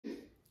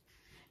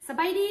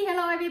Sabaidi,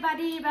 hello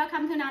everybody,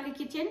 welcome to Nali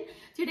Kitchen.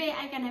 Today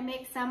I'm gonna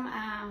make some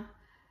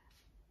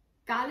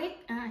garlic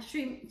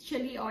shrimp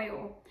chili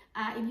oil.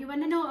 If you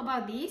wanna know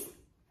about this,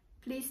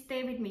 please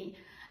stay with me.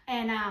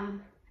 And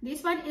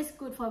this one is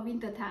good for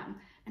winter time.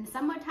 And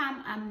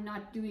summertime I'm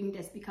not doing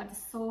this because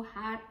it's so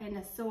hot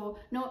and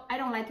no, I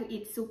don't like to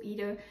eat soup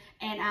either.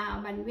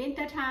 And when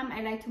winter time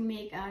I like to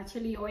make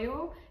chili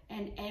oil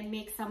and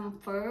make some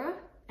pho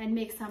and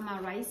make some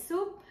rice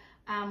soup,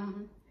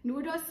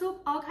 noodle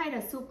soup, all kind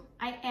of soup.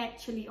 I add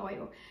chili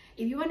oil.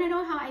 If you want to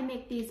know how I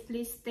make this,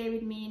 please stay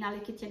with me in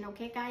Nali Kitchen,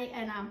 okay guys?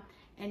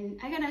 And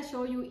I'm gonna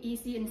show you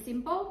easy and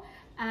simple.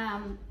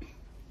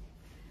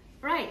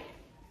 Right,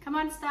 come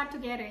on, start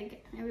together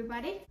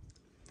everybody.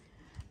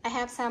 I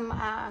have some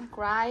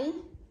dry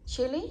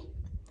chili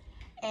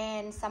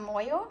and some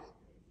oil,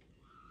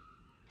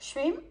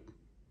 shrimp.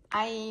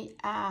 I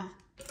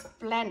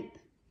blend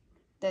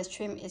the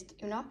shrimp, is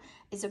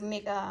is to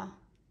make a,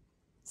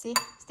 see,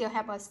 still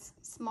have a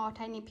small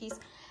tiny piece,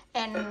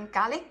 and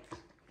garlic,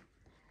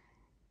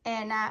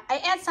 and I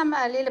add some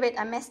a little bit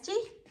of MSG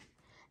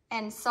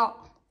and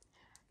salt.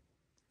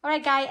 All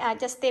right guys,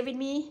 just stay with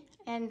me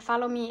and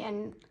follow me,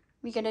 and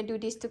we're gonna do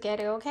this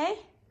together, okay?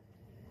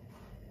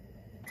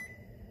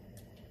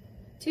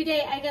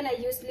 Today I'm gonna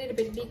use a little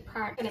bit big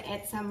part. I'm gonna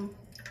add some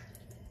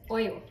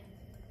oil.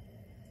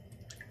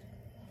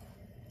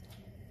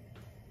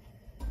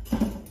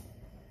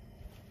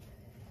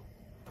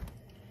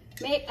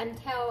 Make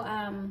until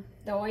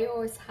the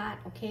oil is hot,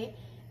 okay?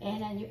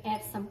 And then you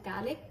add some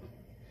garlic.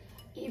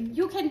 If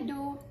you can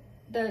do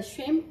the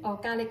shrimp or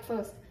garlic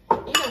first,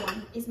 either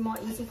one is more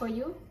easy for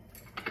you.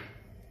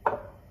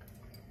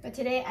 But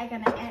today I'm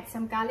gonna add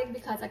some garlic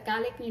because a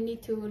garlic you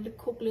need to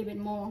cook a little bit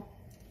more,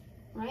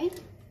 right?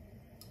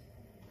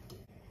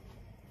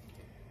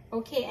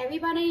 Okay,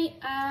 everybody,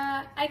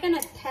 I'm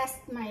gonna test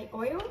my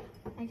oil.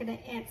 I'm gonna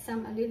add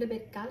a little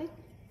bit garlic.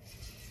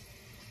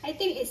 I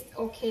think it's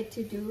okay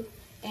to do.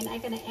 And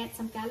I'm gonna add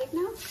some garlic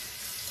now.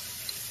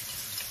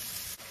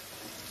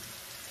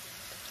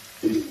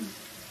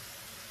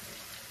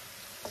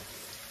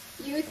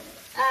 You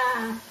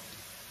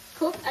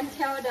cook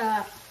until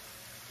the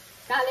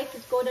garlic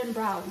is golden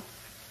brown.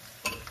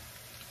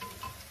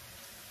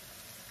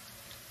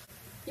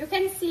 You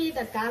can see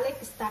the garlic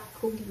start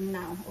cooking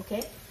now,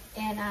 okay?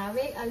 And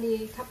wait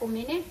a couple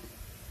minutes.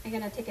 I'm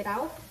gonna take it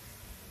out.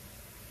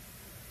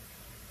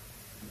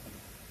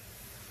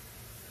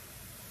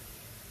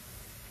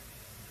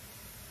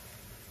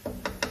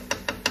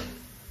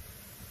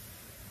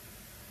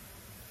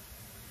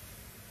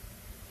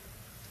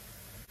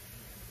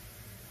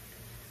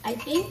 I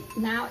think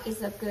now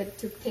is good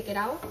to take it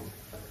out.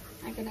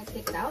 I'm gonna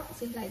take it out,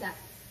 see, like that,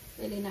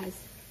 really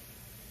nice.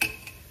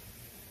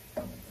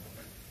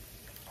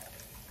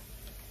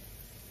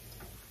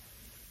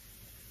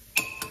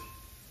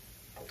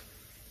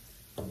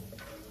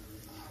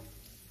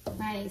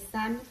 My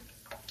son,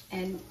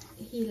 and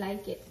he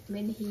like it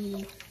when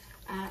he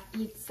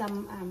eats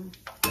some.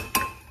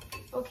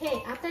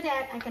 Okay, after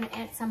that I'm gonna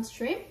add some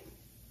shrimp.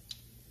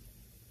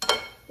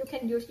 You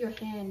can use your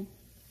hand.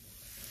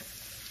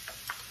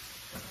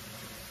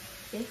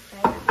 Okay,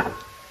 like that.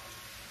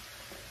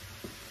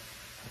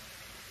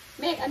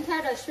 Make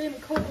until the shrimp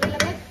cook a little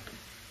bit.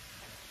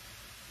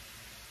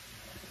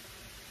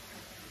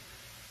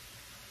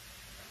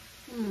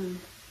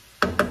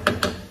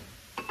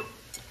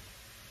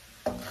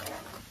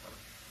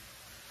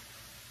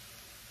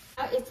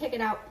 Now you take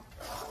it out.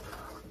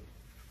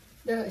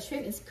 The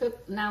shrimp is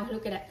cooked. Now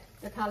look at that,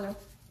 the color.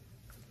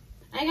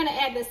 I'm gonna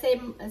add the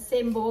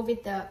same bowl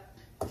with the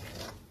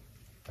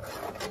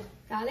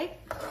garlic.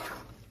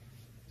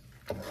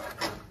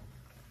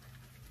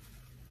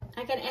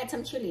 I can add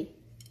some chili.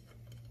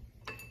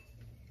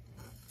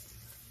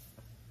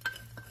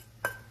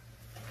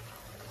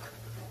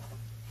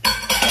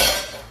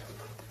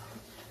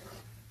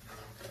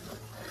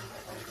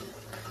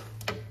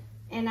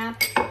 And now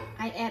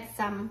I add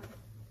some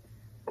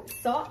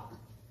salt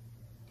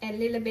and a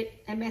little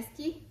bit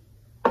MSG.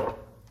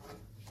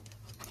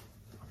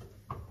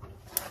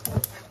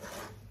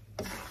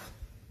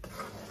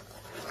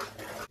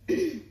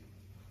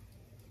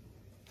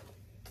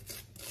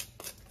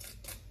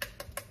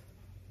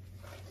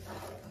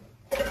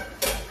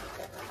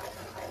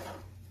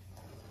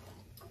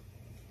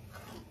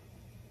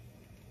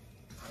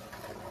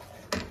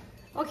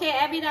 Okay,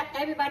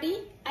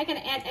 everybody, I'm gonna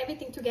add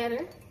everything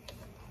together.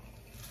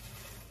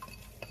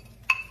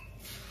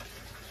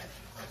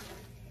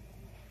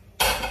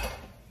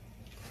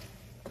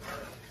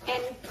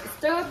 And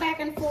stir back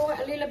and forth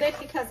a little bit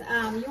because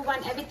you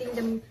want everything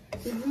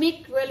to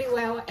mix really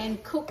well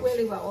and cook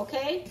really well,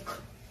 okay?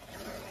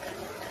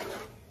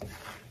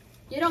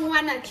 You don't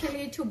want the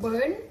chili to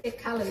burn the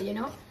color, you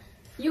know?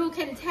 You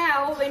can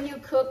tell when you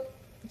cook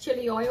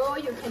chili oil,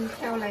 you can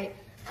tell like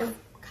the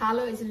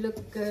color is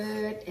look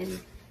good and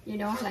you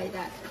know, like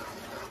that.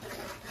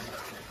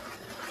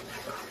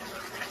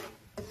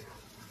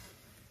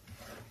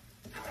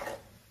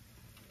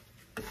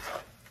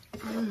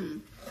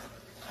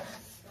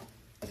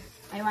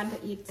 I want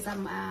to eat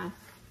some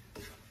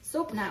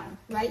soup now,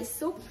 rice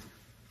soup.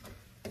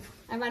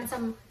 I want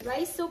some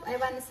rice soup. I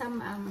want some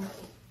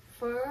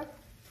phở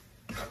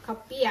khao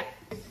piak.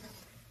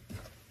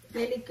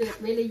 Really good,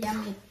 really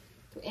yummy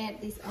to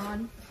add this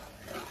on.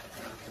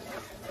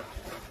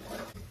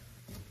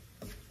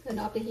 Turn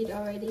off the heat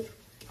already.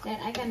 Then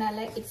I'm gonna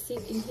let it sit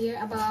in here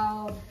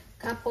about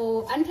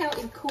couple until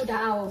it cool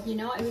down, you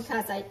know,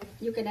 because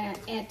you're gonna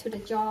add to the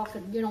jar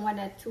because you don't want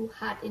it too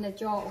hot in the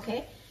jar,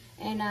 okay?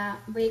 And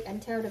wait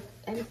until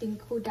everything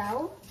cool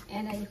down,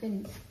 and you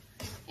can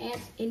add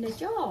in the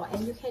jar,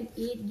 and you can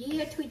eat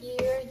year to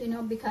year, you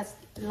know, because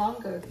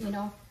longer, you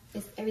know,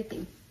 it's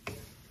everything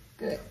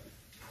good.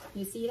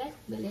 You see that?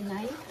 Really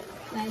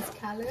nice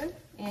color,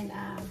 and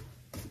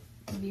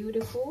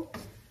beautiful.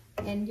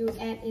 And you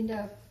add in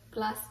the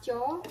glass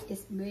jar,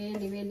 it's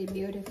really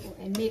beautiful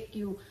and make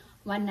you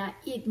wanna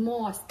eat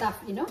more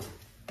stuff, you know.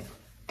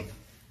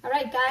 All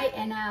right, guys,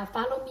 and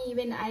follow me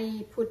when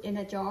I put in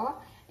a jar,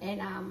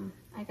 and I'm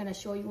gonna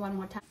show you one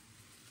more time.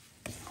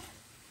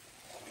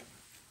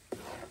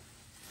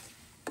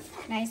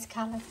 Nice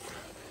color,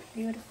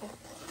 beautiful.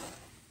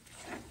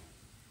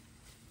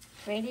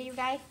 Ready, you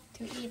guys,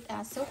 to eat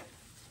soup?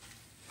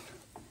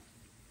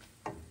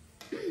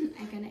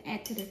 I'm gonna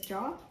add to the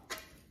jar.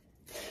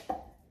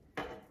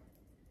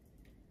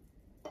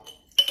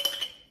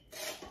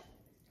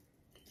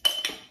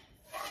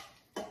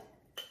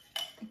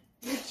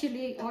 This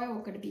chili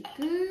oil gonna be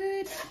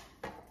good.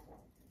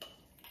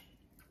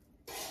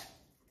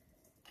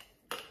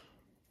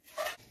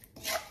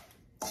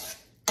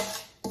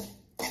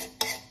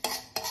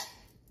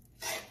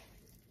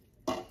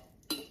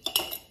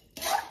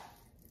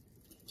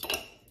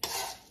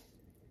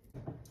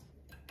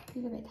 A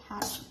little bit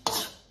hot.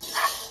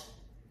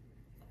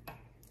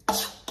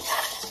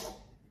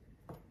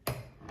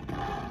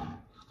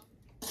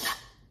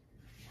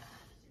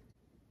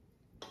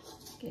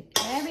 Get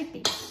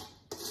everything.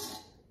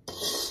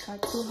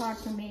 Too hard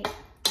to make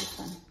this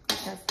one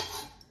because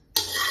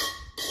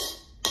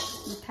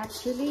you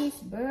touch chilies,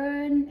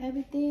 burn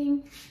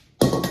everything.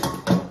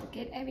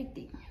 Get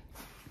everything.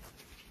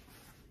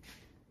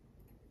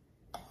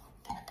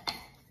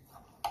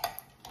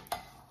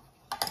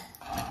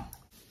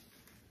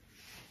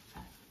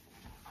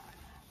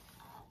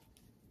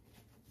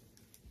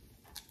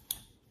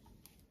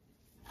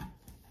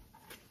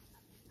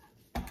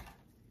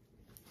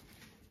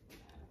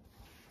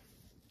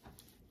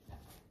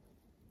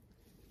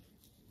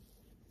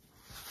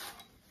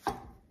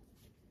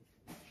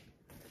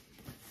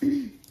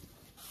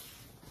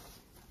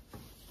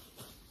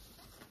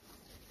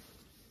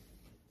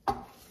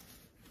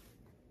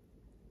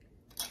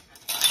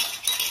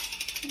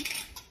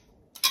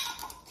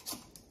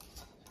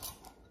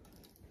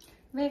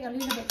 Make a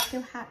little bit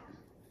still hot.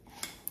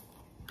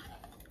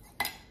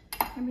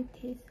 Let me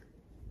taste.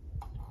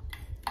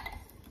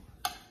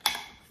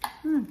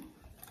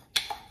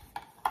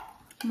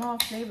 More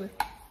flavor.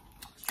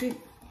 Shrimp.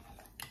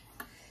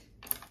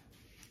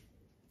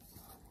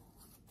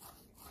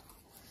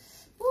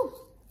 Woo!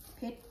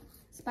 ผ็d.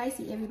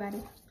 Spicy,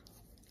 everybody.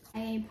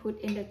 I put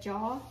in the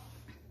jar.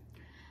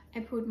 I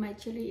put my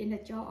chili in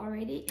the jar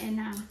already, and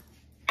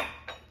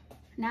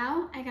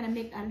now I'm gonna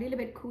make a little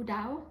bit cool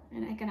down,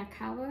 and I'm gonna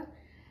cover.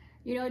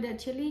 You know, the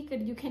chili,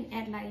 you can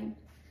add like,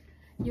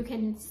 you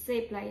can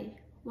save like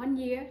 1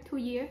 year, 2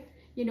 years,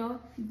 you know,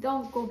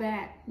 don't go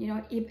bad. You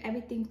know, if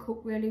everything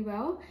cooked really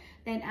well,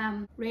 then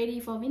I'm ready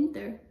for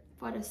winter,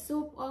 for the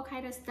soup, all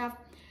kind of stuff.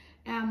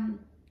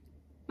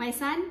 My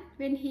son,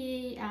 when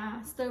he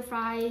stir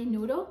fry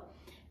noodle,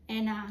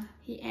 and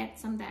he add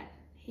some that,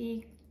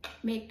 he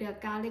make the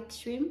garlic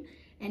shrimp,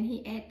 and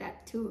he add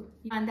that too.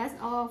 And that's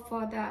all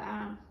for the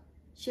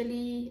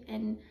chili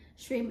and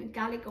shrimp and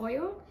garlic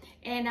oil.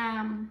 And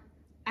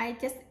I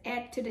just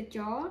add to the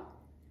jar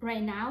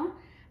right now,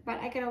 but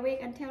I gotta wait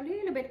until a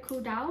little bit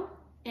cool down,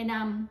 and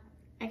I'm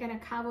gonna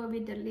cover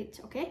with the lid,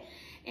 okay?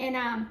 And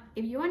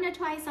if you wanna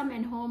try some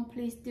at home,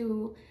 please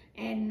do,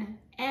 and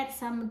add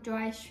some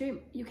dry shrimp.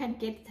 You can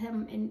get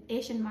them in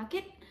Asian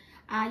market.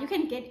 You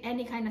can get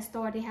any kind of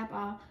store, they have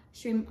a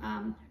shrimp,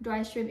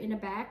 dry shrimp in the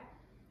bag.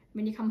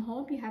 When you come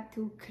home, you have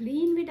to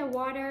clean with the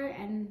water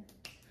and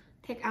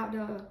take out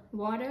the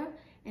water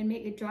and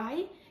make it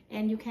dry,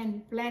 and you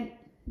can blend,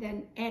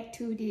 then add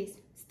to this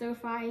stir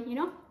fry, you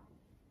know.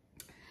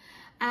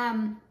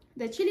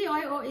 The chili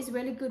oil is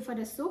really good for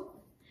the soup,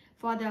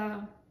 for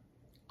the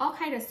all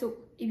kind of soup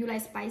if you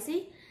like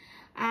spicy.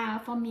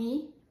 For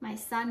me, my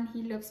son,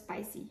 he loves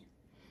spicy,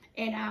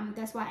 and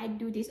that's why I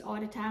do this all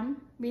the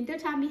time. Winter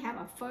time, we have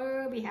a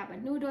pho, we have a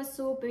noodle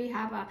soup, we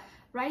have a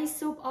rice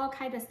soup, all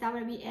kind of stuff,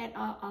 and we add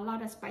a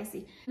lot of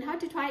spicy. And how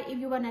to try if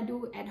you wanna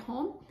do at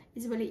home,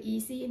 it's really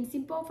easy and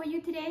simple for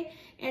you today.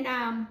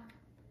 And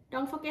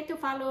don't forget to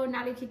follow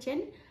Nali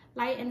Kitchen,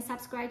 like and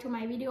subscribe to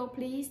my video,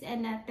 please.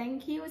 And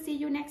thank you. See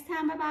you next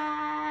time. Bye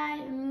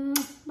bye.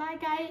 Bye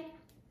guys.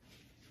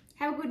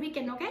 Have a good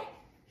weekend, okay?